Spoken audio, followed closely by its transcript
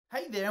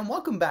Hey there and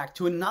welcome back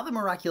to another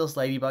Miraculous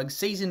Ladybug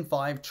Season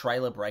 5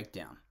 trailer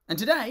breakdown. And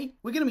today,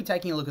 we're going to be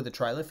taking a look at the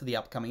trailer for the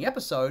upcoming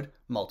episode,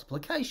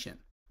 Multiplication,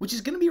 which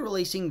is going to be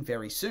releasing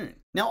very soon.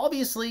 Now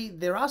obviously,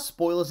 there are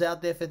spoilers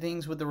out there for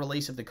things with the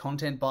release of the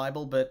Content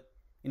Bible, but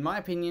in my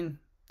opinion,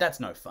 that's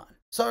no fun.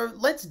 So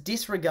let's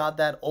disregard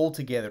that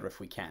altogether if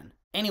we can.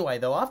 Anyway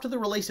though, after the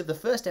release of the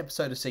first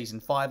episode of Season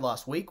 5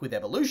 last week with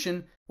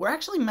Evolution, we're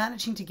actually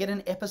managing to get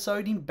an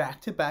episode in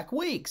back-to-back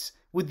weeks,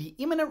 with the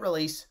imminent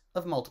release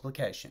of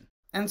Multiplication.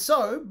 And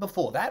so,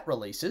 before that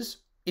releases,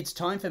 it's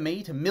time for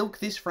me to milk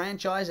this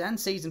franchise and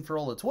season for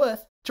all it's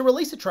worth to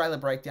release a trailer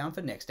breakdown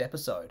for next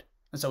episode.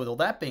 And so with all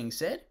that being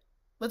said,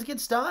 let's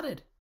get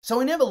started. So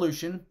in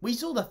Evolution, we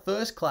saw the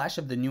first clash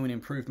of the new and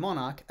improved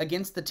Monarch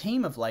against the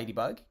team of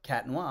Ladybug,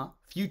 Cat Noir,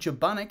 future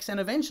Bunnix, and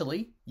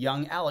eventually,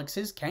 young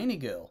Alex's Caney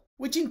Girl,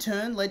 which in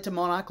turn led to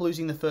Monarch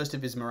losing the first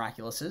of his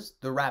Miraculouses,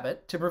 the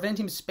rabbit, to prevent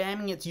him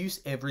spamming its use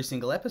every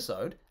single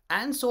episode,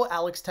 and saw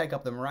Alex take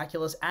up the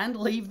Miraculous and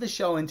leave the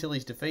show until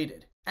he's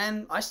defeated.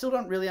 And I still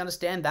don't really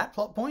understand that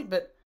plot point,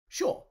 but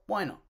sure,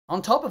 why not?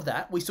 On top of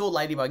that, we saw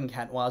Ladybug and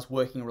Cat Noir's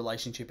working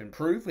relationship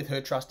improve, with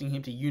her trusting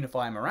him to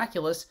unify a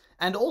Miraculous,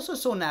 and also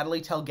saw Natalie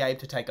tell Gabe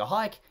to take a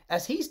hike,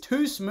 as he's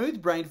too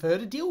smooth-brained for her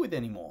to deal with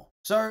anymore.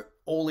 So,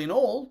 all in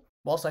all,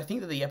 whilst I think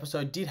that the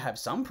episode did have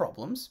some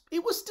problems,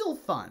 it was still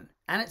fun,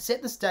 and it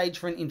set the stage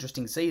for an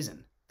interesting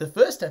season. The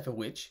first step of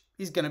which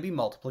is going to be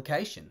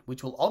Multiplication,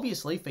 which will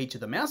obviously feature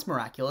the Mouse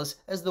Miraculous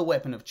as the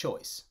weapon of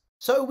choice.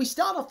 So we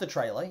start off the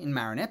trailer in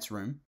Marinette's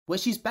room, where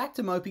she's back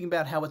to moping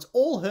about how it's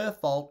all her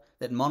fault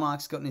that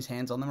Monarch's gotten his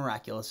hands on the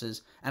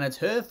Miraculouses, and it's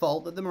her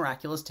fault that the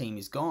Miraculous team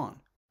is gone.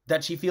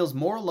 That she feels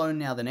more alone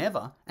now than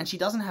ever, and she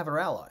doesn't have her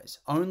allies,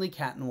 only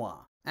Cat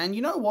Noir. And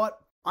you know what?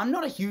 I'm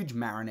not a huge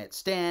Marinette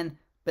stan,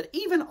 but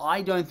even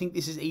I don't think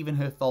this is even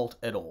her fault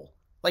at all.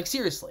 Like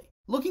seriously,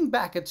 looking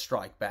back at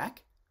Strike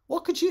Back,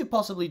 what could she have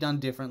possibly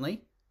done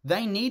differently?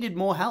 They needed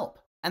more help,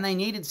 and they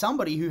needed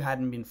somebody who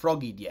hadn't been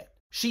froggied yet.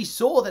 She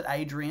saw that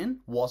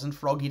Adrian wasn't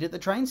froggied at the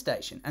train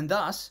station, and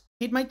thus,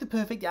 he'd make the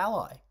perfect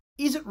ally.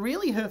 Is it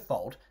really her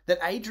fault that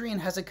Adrian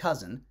has a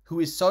cousin who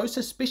is so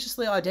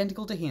suspiciously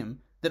identical to him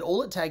that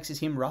all it takes is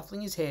him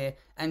ruffling his hair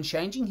and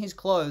changing his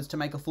clothes to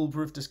make a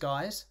foolproof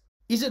disguise?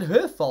 Is it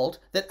her fault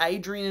that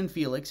Adrian and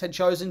Felix had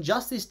chosen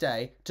just this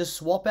day to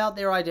swap out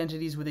their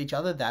identities with each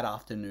other that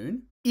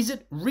afternoon? Is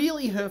it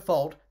really her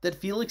fault that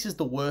Felix is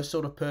the worst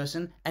sort of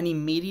person and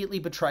immediately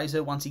betrays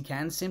her once he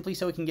can, simply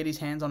so he can get his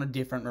hands on a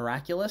different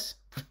Miraculous?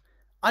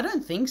 I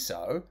don't think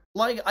so.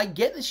 Like, I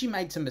get that she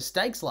made some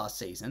mistakes last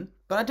season,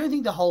 but I don't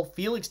think the whole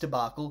Felix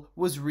debacle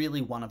was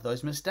really one of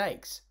those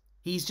mistakes.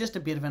 He's just a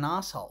bit of an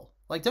asshole.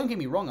 Like, don't get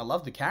me wrong, I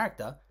love the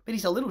character, but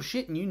he's a little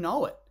shit and you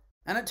know it.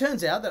 And it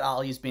turns out that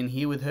Alia's been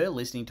here with her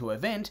listening to her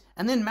vent,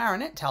 and then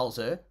Marinette tells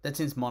her that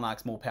since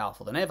Monarch's more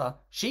powerful than ever,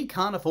 she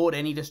can't afford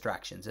any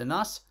distractions, and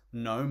thus,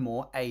 no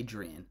more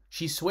Adrian.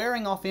 She's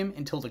swearing off him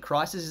until the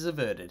crisis is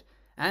averted.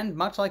 And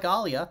much like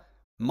Alia,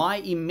 my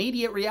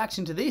immediate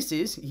reaction to this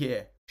is,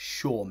 yeah,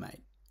 sure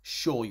mate,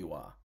 sure you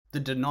are. The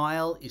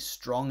denial is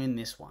strong in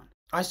this one.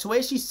 I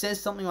swear she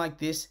says something like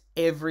this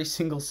every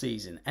single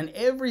season, and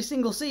every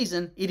single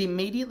season, it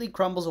immediately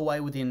crumbles away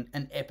within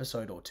an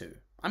episode or two.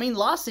 I mean,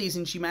 last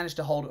season she managed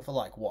to hold it for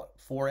like, what,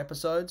 4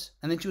 episodes?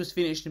 And then she was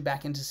finished and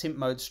back into simp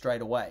mode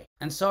straight away.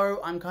 And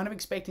so I'm kind of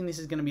expecting this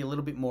is going to be a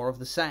little bit more of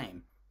the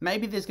same.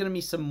 Maybe there's going to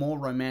be some more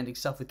romantic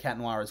stuff with Cat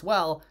Noir as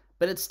well,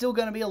 but it's still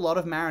going to be a lot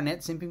of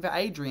Marinette simping for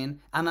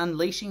Adrian and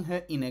unleashing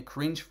her inner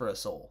cringe for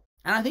us all.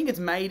 And I think it's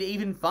made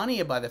even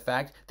funnier by the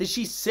fact that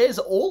she says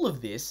all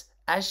of this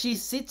as she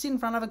sits in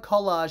front of a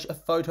collage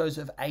of photos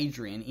of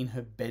Adrian in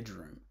her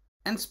bedroom.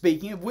 And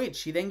speaking of which,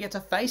 she then gets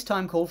a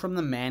FaceTime call from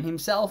the man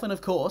himself, and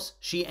of course,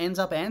 she ends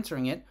up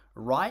answering it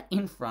right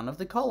in front of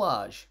the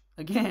collage.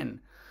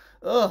 Again,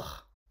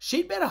 ugh.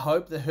 She'd better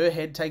hope that her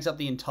head takes up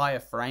the entire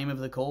frame of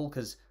the call,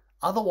 because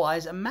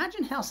otherwise,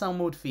 imagine how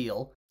someone would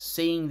feel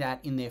seeing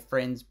that in their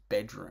friend's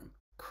bedroom.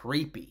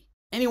 Creepy.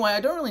 Anyway,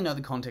 I don't really know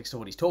the context of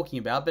what he's talking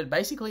about, but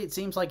basically it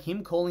seems like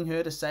him calling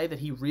her to say that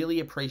he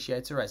really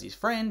appreciates her as his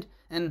friend,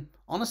 and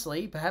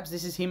honestly, perhaps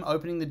this is him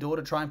opening the door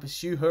to try and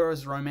pursue her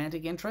as a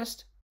romantic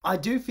interest. I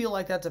do feel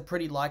like that's a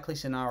pretty likely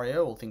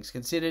scenario, all things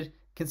considered,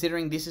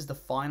 considering this is the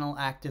final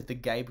act of the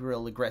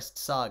Gabriel Agreste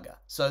saga.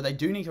 So they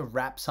do need to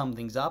wrap some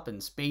things up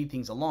and speed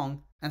things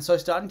along, and so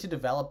starting to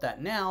develop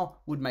that now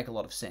would make a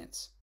lot of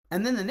sense.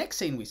 And then the next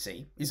scene we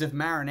see is of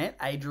Marinette,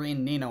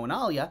 Adrian, Nino and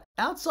Alia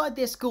outside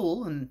their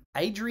school, and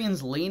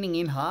Adrian's leaning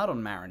in hard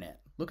on Marinette,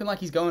 looking like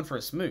he's going for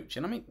a smooch.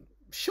 And I mean,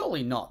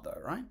 surely not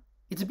though, right?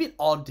 It's a bit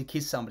odd to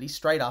kiss somebody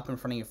straight up in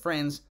front of your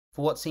friends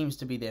for what seems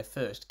to be their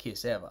first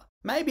kiss ever.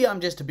 Maybe I'm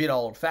just a bit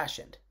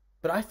old-fashioned,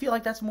 but I feel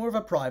like that's more of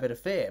a private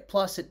affair,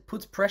 plus it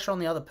puts pressure on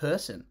the other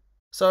person.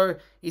 So,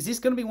 is this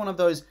going to be one of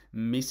those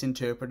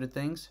misinterpreted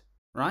things,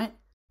 right?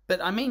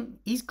 But I mean,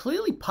 he's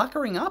clearly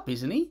puckering up,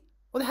 isn't he?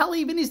 What the hell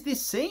even is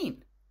this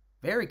scene?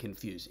 Very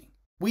confusing.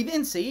 We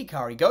then see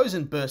Ikari goes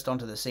and burst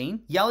onto the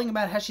scene, yelling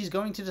about how she's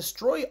going to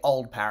destroy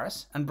old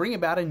Paris and bring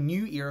about a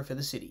new era for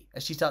the city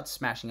as she starts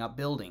smashing up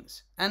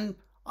buildings. And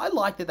I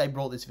like that they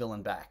brought this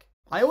villain back.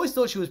 I always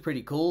thought she was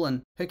pretty cool,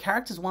 and her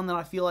character's one that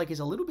I feel like is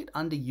a little bit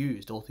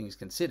underused, all things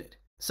considered.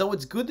 So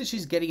it's good that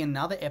she's getting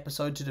another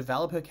episode to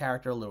develop her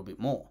character a little bit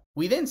more.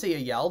 We then see a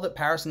yell that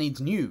Paris needs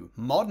new,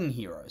 modern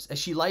heroes as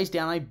she lays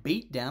down a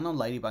beat down on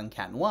Ladybug and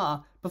Cat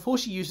Noir before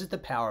she uses the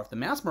power of the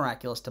Mouse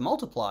Miraculous to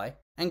multiply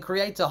and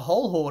creates a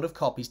whole horde of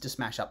copies to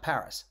smash up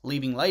Paris,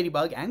 leaving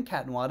Ladybug and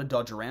Cat Noir to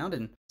dodge around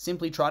and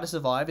simply try to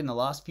survive in the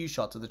last few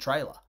shots of the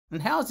trailer.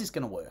 And how is this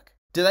going to work?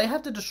 Do they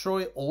have to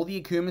destroy all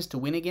the Akumas to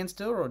win against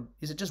her, or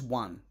is it just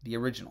one, the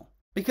original?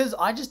 Because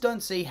I just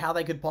don't see how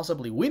they could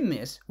possibly win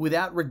this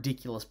without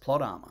ridiculous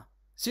plot armor.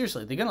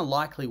 Seriously, they're going to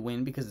likely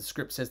win because the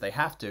script says they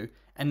have to,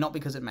 and not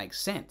because it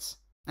makes sense.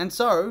 And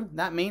so,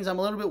 that means I'm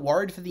a little bit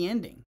worried for the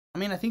ending. I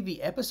mean, I think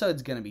the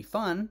episode's going to be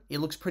fun, it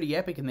looks pretty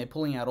epic and they're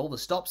pulling out all the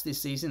stops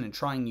this season and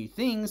trying new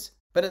things,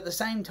 but at the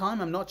same time,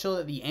 I'm not sure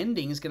that the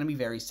ending is going to be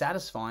very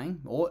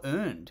satisfying or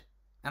earned.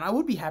 And I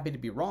would be happy to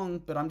be wrong,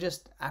 but I'm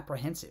just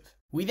apprehensive.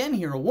 We then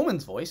hear a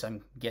woman's voice,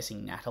 I'm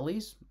guessing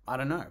Natalie's, I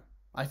don't know.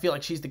 I feel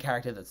like she's the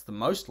character that's the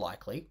most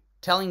likely,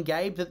 telling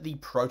Gabe that the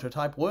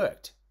prototype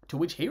worked, to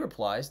which he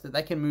replies that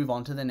they can move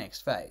on to the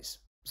next phase.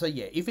 So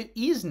yeah, if it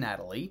is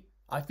Natalie,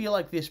 I feel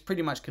like this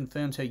pretty much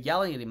confirms her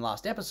yelling at him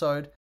last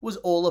episode was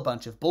all a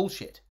bunch of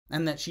bullshit,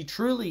 and that she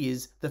truly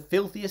is the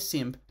filthiest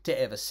simp to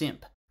ever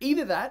simp.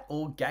 Either that,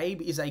 or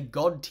Gabe is a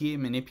god-tier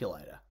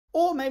manipulator.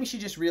 Or maybe she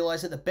just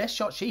realised that the best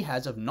shot she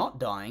has of not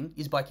dying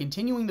is by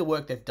continuing the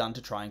work they've done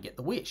to try and get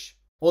the wish.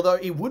 Although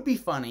it would be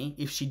funny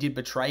if she did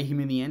betray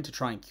him in the end to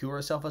try and cure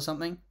herself or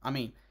something. I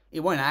mean, it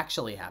won't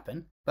actually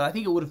happen, but I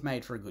think it would have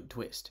made for a good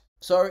twist.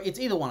 So it's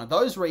either one of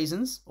those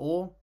reasons,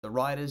 or the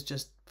writers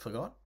just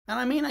forgot. And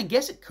I mean, I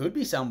guess it could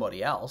be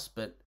somebody else,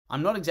 but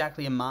I'm not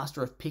exactly a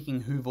master of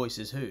picking who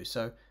voices who,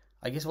 so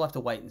I guess we'll have to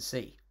wait and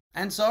see.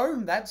 And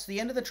so, that's the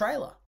end of the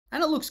trailer.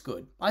 And it looks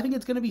good. I think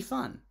it's going to be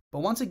fun. But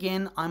once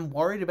again, I'm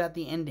worried about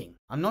the ending.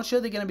 I'm not sure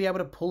they're going to be able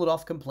to pull it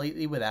off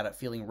completely without it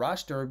feeling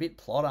rushed or a bit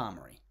plot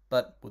armory.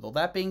 But with all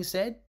that being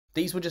said,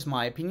 these were just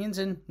my opinions,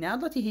 and now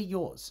I'd like to hear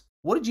yours.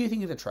 What did you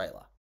think of the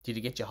trailer? Did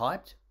it get you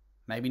hyped?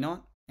 Maybe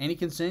not? Any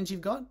concerns you've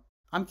got?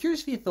 I'm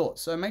curious for your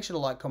thoughts, so make sure to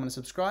like, comment, and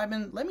subscribe,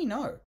 and let me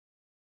know.